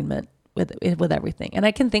in alignment with everything. And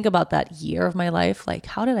I can think about that year of my life. Like,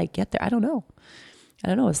 how did I get there? I don't know.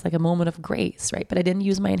 It's like a moment of grace, right? But I didn't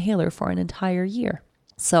use my inhaler for an entire year.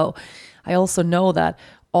 So I also know that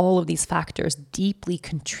all of these factors deeply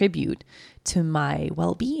contribute to my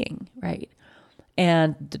well-being, right?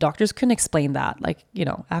 And the doctors couldn't explain that. Like,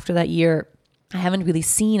 after that year, I haven't really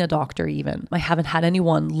seen a doctor even. I haven't had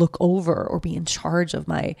anyone look over or be in charge of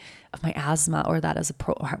my asthma or that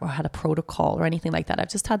or had a protocol or anything like that. I've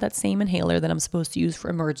just had that same inhaler that I'm supposed to use for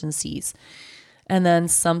emergencies. And then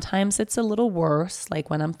sometimes it's a little worse, like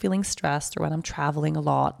when I'm feeling stressed or when I'm traveling a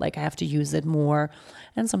lot, like I have to use it more.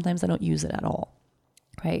 And sometimes I don't use it at all,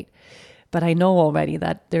 right? But I know already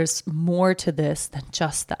that there's more to this than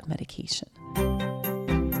just that medication.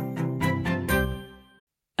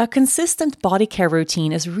 A consistent body care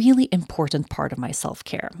routine is a really important part of my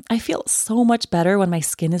self-care. I feel so much better when my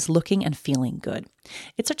skin is looking and feeling good.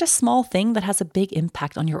 It's such a small thing that has a big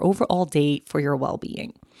impact on your overall day for your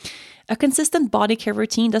well-being. A consistent body care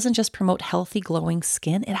routine doesn't just promote healthy, glowing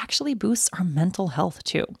skin, it actually boosts our mental health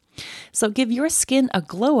too. So give your skin a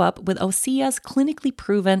glow up with Osea's clinically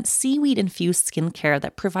proven seaweed-infused skincare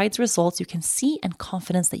that provides results you can see and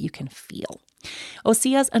confidence that you can feel.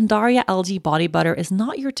 Osea's Undaria algae body butter is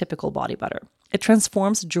not your typical body butter. It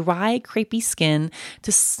transforms dry, crepey skin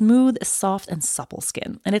to smooth, soft, and supple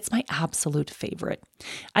skin, and it's my absolute favorite.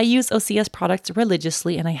 I use Osea's products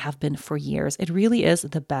religiously, and I have been for years. It really is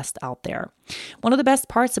the best out there. One of the best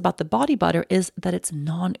parts about the body butter is that it's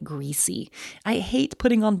non-greasy. I hate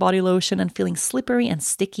putting on body lotion and feeling slippery and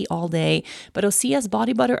sticky all day, but Osea's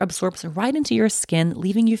body butter absorbs right into your skin,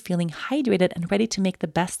 leaving you feeling hydrated and ready to make the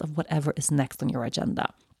best of whatever is next on your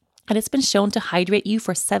agenda. And it's been shown to hydrate you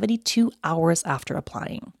for 72 hours after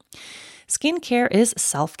applying. Skincare is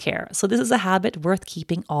self-care, so this is a habit worth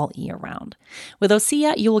keeping all year round. With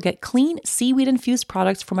Osea, you will get clean, seaweed-infused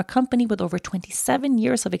products from a company with over 27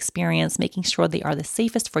 years of experience, making sure they are the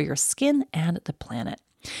safest for your skin and the planet.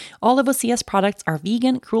 All of Osea's products are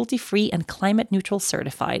vegan, cruelty-free, and climate-neutral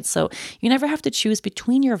certified, so you never have to choose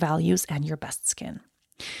between your values and your best skin.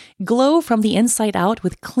 Glow from the inside out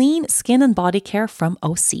with clean skin and body care from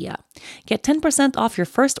Osea. Get 10% off your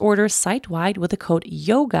first order site-wide with the code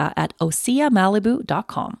YOGA at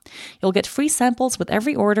OseaMalibu.com. You'll get free samples with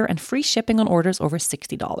every order and free shipping on orders over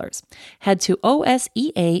 $60. Head to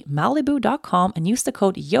OSEAMalibu.com and use the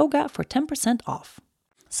code YOGA for 10% off.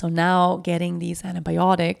 So now getting these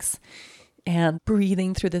antibiotics and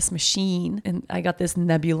breathing through this machine. And I got this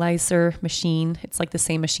nebulizer machine. It's like the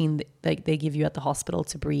same machine that they give you at the hospital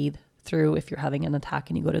to breathe through if you're having an attack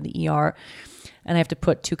and you go to the ER. And I have to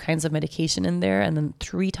put 2 kinds of medication in there and then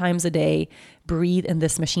 3 times a day breathe in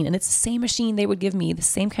this machine. And it's the same machine they would give me, the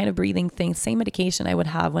same kind of breathing thing, same medication I would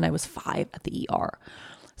have when I was 5 at the ER.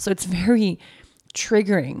 So it's very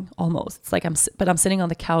triggering almost. It's like I'm sitting on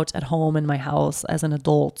the couch at home in my house as an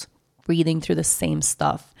adult, breathing through the same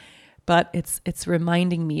stuff. But it's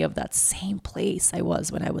reminding me of that same place I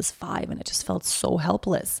was when I was 5, and it just felt so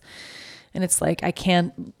helpless. And it's like I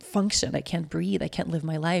can't function, I can't breathe, I can't live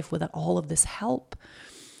my life without all of this help.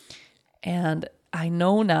 And I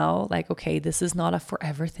know now, like, okay, this is not a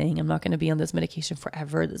forever thing. I'm not going to be on this medication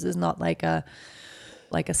forever. This is not like a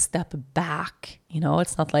step back,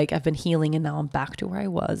 It's not like I've been healing and now I'm back to where I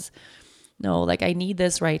was. No, like I need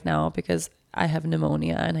this right now because I have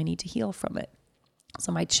pneumonia and I need to heal from it.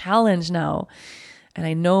 So my challenge now, and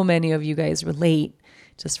I know many of you guys relate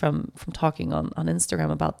just from talking on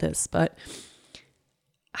Instagram about this, but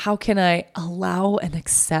how can I allow and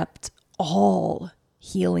accept all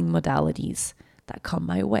healing modalities that come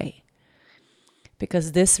my way?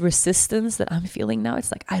 Because this resistance that I'm feeling now,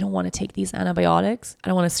 it's like, I don't want to take these antibiotics. I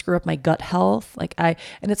don't want to screw up my gut health. And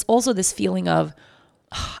it's also this feeling of,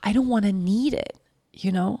 I don't want to need it,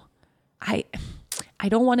 I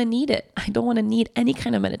don't want to need it. I don't want to need any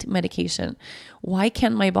kind of medication. Why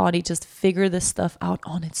can't my body just figure this stuff out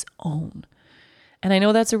on its own? And I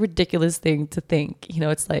know that's a ridiculous thing to think.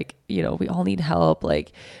 It's like, we all need help.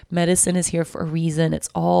 Like medicine is here for a reason. It's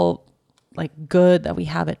all like good that we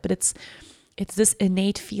have it. But it's this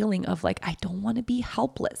innate feeling of like, I don't want to be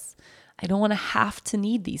helpless. I don't want to have to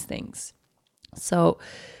need these things. So,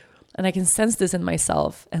 and I can sense this in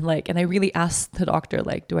myself. And I really asked the doctor,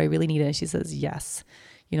 like, do I really need it? And she says, yes.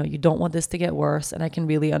 You don't want this to get worse. And I can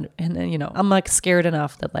really, I'm like scared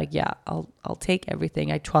enough that like, yeah, I'll take everything.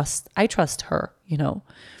 I trust her,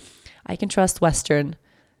 I can trust Western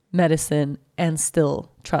medicine and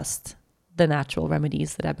still trust the natural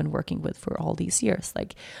remedies that I've been working with for all these years.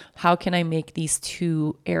 Like, how can I make these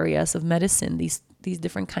 2 areas of medicine, these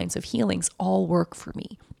different kinds of healings all work for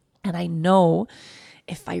me? And I know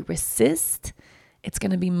if I resist, it's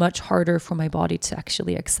going to be much harder for my body to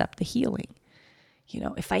actually accept the healing.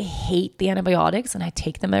 If I hate the antibiotics and I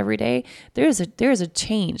take them every day, there's a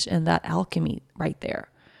change in that alchemy right there.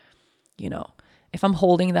 If I'm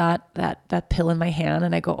holding that pill in my hand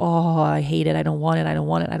and I go, oh, I hate it, I don't want it,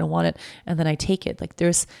 and then I take it, like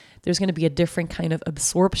there's going to be a different kind of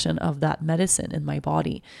absorption of that medicine in my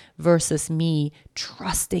body versus me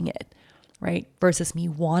trusting it. Right? Versus me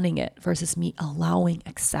wanting it, versus me allowing,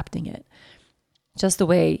 accepting it. Just the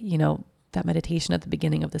way, that meditation at the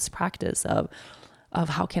beginning of this practice of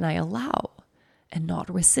how can I allow and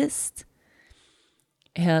not resist?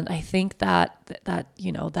 And I think that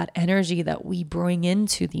energy that we bring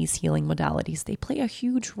into these healing modalities, they play a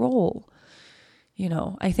huge role.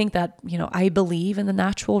 I think that, I believe in the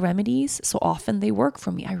natural remedies. So often they work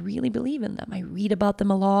for me. I really believe in them. I read about them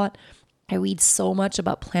a lot. I read so much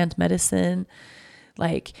about plant medicine,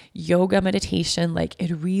 like yoga, meditation, like it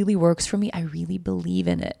really works for me. I really believe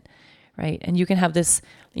in it, right? And you can have this,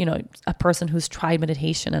 a person who's tried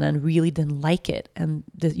meditation and then really didn't like it. And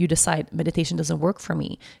you decide meditation doesn't work for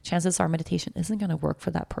me. Chances are meditation isn't going to work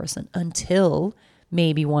for that person until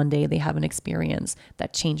maybe one day they have an experience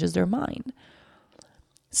that changes their mind.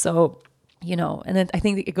 So And then I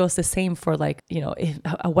think it goes the same for like, if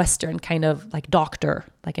a Western kind of like doctor,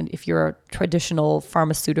 like if you're a traditional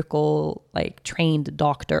pharmaceutical, like trained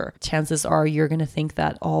doctor, chances are you're going to think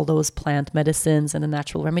that all those plant medicines and the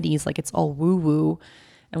natural remedies, like it's all woo woo.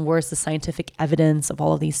 And where's the scientific evidence of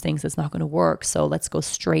all of these things? That's not going to work. So let's go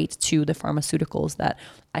straight to the pharmaceuticals that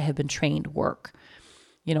I have been trained work,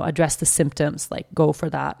 address the symptoms, like go for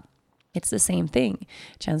that. It's the same thing.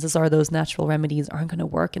 Chances are those natural remedies aren't going to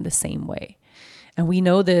work in the same way. And we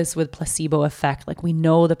know this with placebo effect. Like we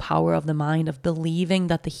know the power of the mind of believing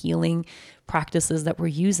that the healing practices that we're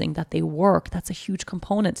using, that they work. That's a huge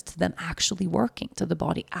component to them actually working, to the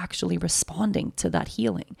body actually responding to that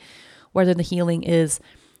healing. Whether the healing is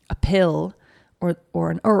a pill or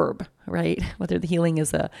an herb, right? Whether the healing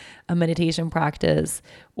is a meditation practice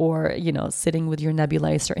or, sitting with your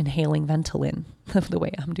nebulizer inhaling Ventolin, the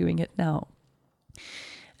way I'm doing it now.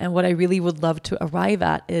 And what I really would love to arrive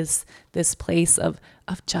at is this place of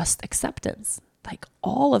just acceptance. Like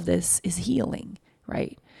all of this is healing,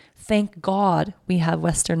 right? Thank God we have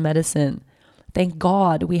Western medicine. Thank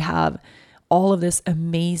God we have all of this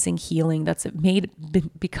amazing healing that's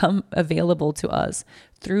become available to us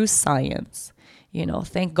through science.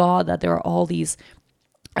 Thank God that there are all these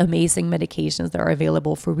amazing medications that are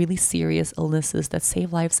available for really serious illnesses that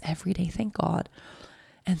save lives every day. Thank God.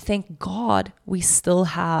 And thank God we still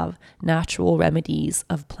have natural remedies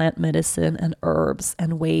of plant medicine and herbs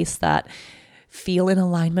and ways that feel in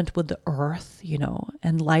alignment with the earth,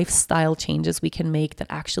 and lifestyle changes we can make that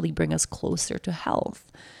actually bring us closer to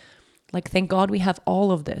health. Like, thank God we have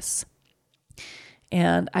all of this.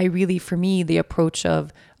 And I really, for me, the approach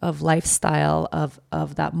of lifestyle,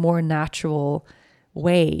 of that more natural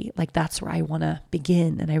way, like that's where I want to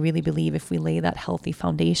begin. And I really believe if we lay that healthy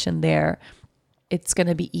foundation there, it's going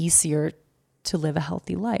to be easier to live a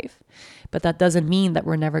healthy life. But that doesn't mean that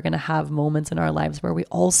we're never going to have moments in our lives where we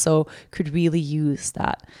also could really use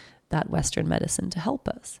that Western medicine to help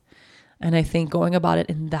us. And I think going about it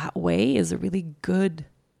in that way is a really good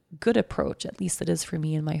approach. At least it is for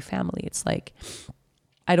me and my family. It's like,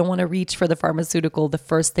 I don't want to reach for the pharmaceutical the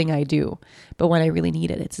first thing I do, but when I really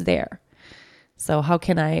need it, it's there. So how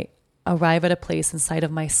can I arrive at a place inside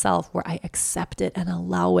of myself where I accept it and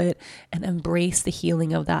allow it and embrace the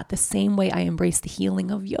healing of that the same way I embrace the healing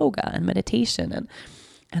of yoga and meditation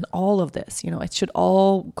and all of this? It should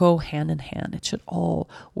all go hand in hand. It should all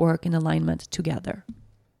work in alignment together.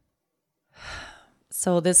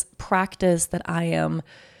 So this practice that I am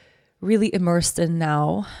really immersed in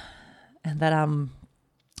now, and that I'm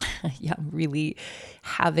really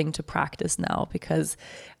having to practice now, because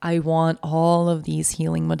I want all of these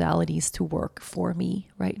healing modalities to work for me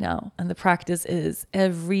right now. And the practice is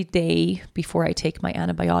every day before I take my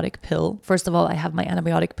antibiotic pill. First of all, I have my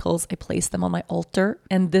antibiotic pills. I place them on my altar.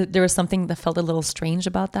 And there was something that felt a little strange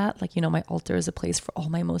about that. Like, my altar is a place for all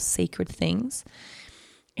my most sacred things.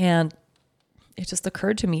 And it just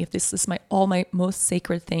occurred to me, if this is all my most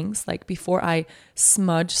sacred things, like before I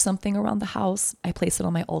smudge something around the house, I place it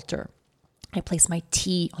on my altar. I place my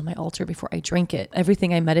tea on my altar before I drink it.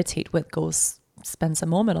 Everything I meditate with spends a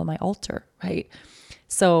moment on my altar, right?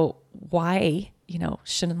 So why,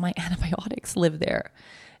 shouldn't my antibiotics live there?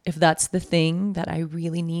 If that's the thing that I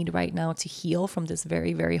really need right now to heal from this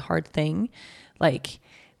very, very hard thing, like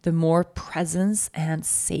the more presence and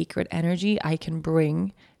sacred energy I can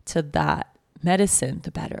bring to that medicine,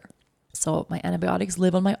 the better. So my antibiotics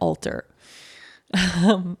live on my altar.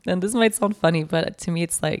 And this might sound funny, but to me,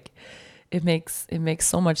 it's like, it makes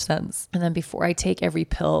so much sense. And then before I take every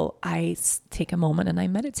pill, I take a moment and I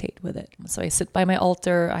meditate with it. So I sit by my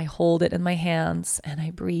altar, I hold it in my hands, and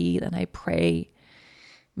I breathe and I pray,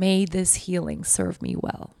 may this healing serve me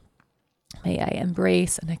well. May I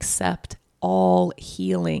embrace and accept all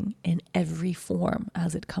healing in every form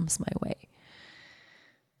as it comes my way.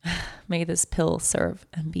 May this pill serve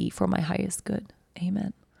and be for my highest good.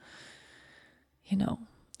 Amen.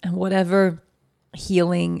 And whatever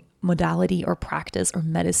healing modality or practice or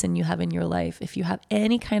medicine you have in your life, if you have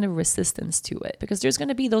any kind of resistance to it, because there's going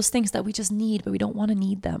to be those things that we just need, but we don't want to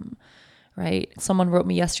need them, right? Someone wrote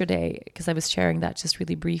me yesterday, because I was sharing that just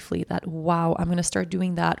really briefly, that, wow, I'm going to start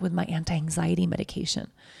doing that with my anti-anxiety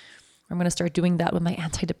medication. I'm going to start doing that with my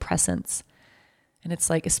antidepressants. And it's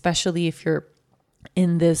like, especially if you're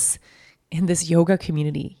in this yoga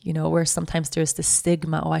community, where sometimes there's this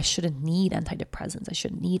stigma, I shouldn't need antidepressants. I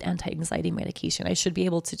shouldn't need anti-anxiety medication. I should be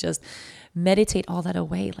able to just meditate all that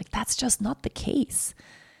away. Like, that's just not the case,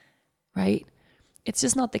 right? It's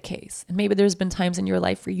just not the case. And maybe there's been times in your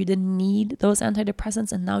life where you didn't need those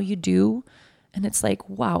antidepressants and now you do. And it's like,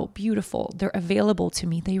 wow, beautiful. They're available to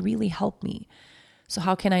me. They really help me. So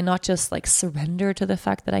how can I not just like surrender to the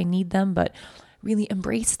fact that I need them, but really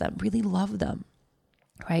embrace them, really love them,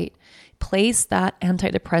 right? Place that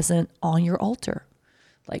antidepressant on your altar.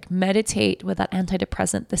 Like meditate with that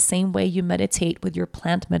antidepressant the same way you meditate with your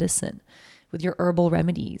plant medicine, with your herbal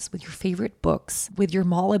remedies, with your favorite books, with your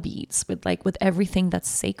mala beads, with everything that's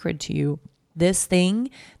sacred to you. This thing,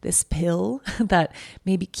 this pill that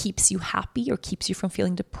maybe keeps you happy or keeps you from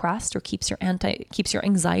feeling depressed or keeps your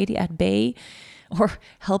anxiety at bay or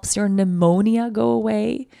helps your pneumonia go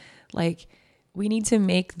away. Like, we need to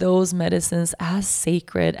make those medicines as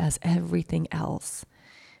sacred as everything else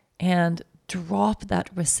and drop that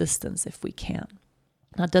resistance if we can.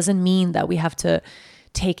 That doesn't mean that we have to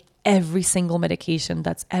take every single medication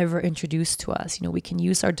that's ever introduced to us. We can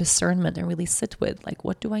use our discernment and really sit with, like,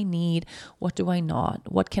 what do I need? What do I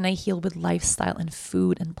not? What can I heal with lifestyle and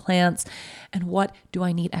food and plants? And what do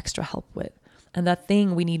I need extra help with? And that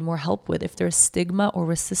thing we need more help with, if there's stigma or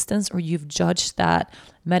resistance, or you've judged that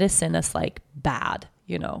medicine as like bad,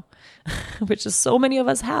 which is so many of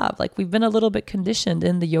us have. Like, we've been a little bit conditioned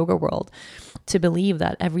in the yoga world to believe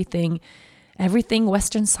that everything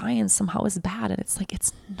Western science somehow is bad. And it's like,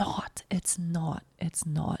 it's not.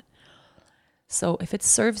 So if it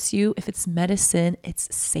serves you, if it's medicine,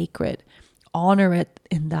 it's sacred. Honor it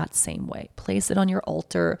in that same way. Place it on your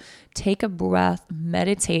altar. Take a breath.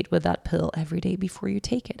 Meditate with that pill every day before you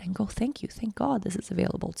take it and go, thank you. Thank God this is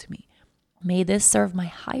available to me. May this serve my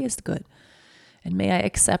highest good. And may I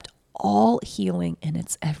accept all healing in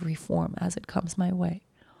its every form as it comes my way.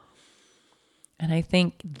 And I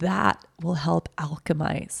think that will help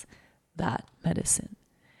alchemize that medicine,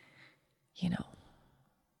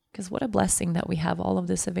 because what a blessing that we have all of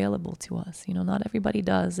this available to us. Not everybody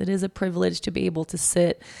does. It is a privilege to be able to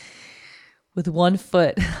sit with one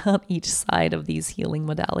foot on each side of these healing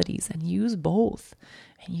modalities and use both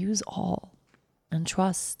and use all and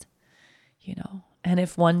trust, And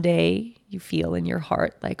if one day you feel in your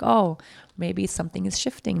heart like, oh, maybe something is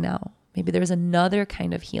shifting now, maybe there's another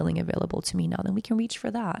kind of healing available to me now, then we can reach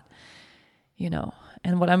for that,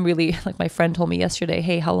 And what I'm really, like, my friend told me yesterday,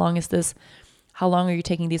 hey, how long are you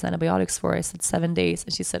taking these antibiotics for? I said 7 days.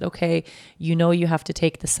 And she said, okay, you have to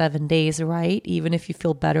take the 7 days, right? Even if you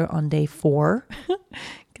feel better on day 4,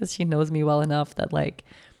 because she knows me well enough that, like,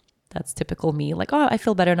 that's typical me. Like, oh, I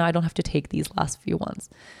feel better now. I don't have to take these last few ones.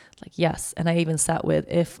 Like, yes. And I even sat with,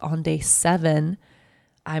 if on day 7,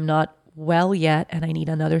 I'm not well yet and I need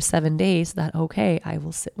another 7 days, that okay, I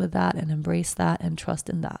will sit with that and embrace that and trust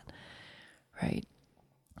in that, right?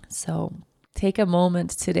 So take a moment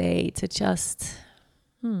today to just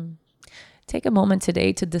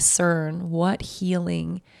discern what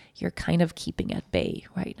healing you're kind of keeping at bay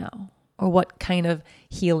right now, or what kind of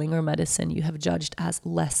healing or medicine you have judged as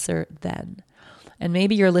lesser than. And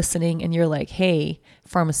maybe you're listening and you're like, hey,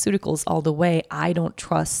 pharmaceuticals all the way. I don't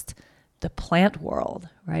trust the plant world,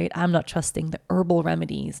 right? I'm not trusting the herbal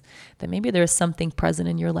remedies. Then maybe there's something present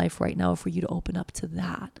in your life right now for you to open up to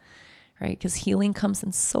that, right? Because healing comes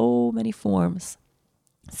in so many forms,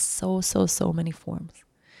 so many forms.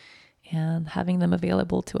 And having them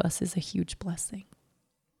available to us is a huge blessing.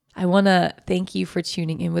 I want to thank you for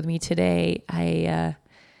tuning in with me today. I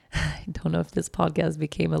don't know if this podcast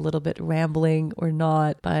became a little bit rambling or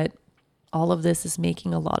not, but all of this is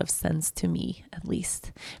making a lot of sense to me, at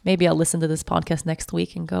least. Maybe I'll listen to this podcast next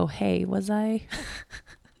week and go, hey, was I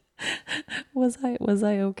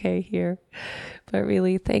okay here? But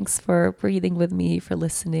really, thanks for breathing with me, for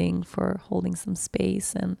listening, for holding some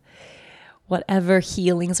space, and whatever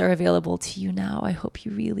healings are available to you now, I hope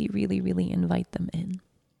you really, really, really invite them in,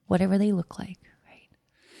 whatever they look like.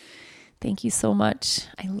 Thank you so much.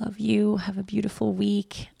 I love you. Have a beautiful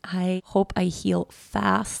week. I hope I heal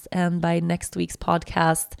fast. And by next week's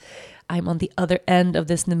podcast, I'm on the other end of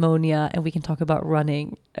this pneumonia and we can talk about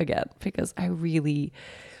running again, because I really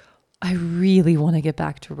want to get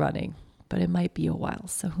back to running, but it might be a while.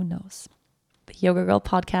 So who knows? The Yoga Girl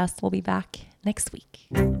podcast will be back next week.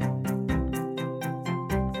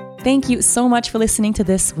 Thank you so much for listening to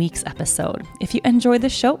this week's episode. If you enjoyed the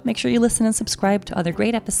show, make sure you listen and subscribe to other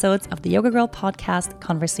great episodes of the Yoga Girl podcast,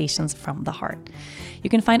 Conversations from the Heart. You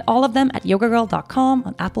can find all of them at yogagirl.com,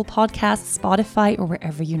 on Apple Podcasts, Spotify, or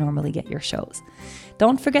wherever you normally get your shows.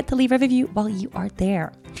 Don't forget to leave a review while you are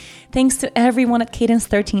there. Thanks to everyone at Cadence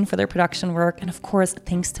 13 for their production work, and of course,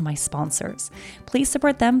 thanks to my sponsors. Please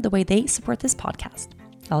support them the way they support this podcast.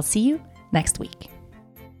 I'll see you next week.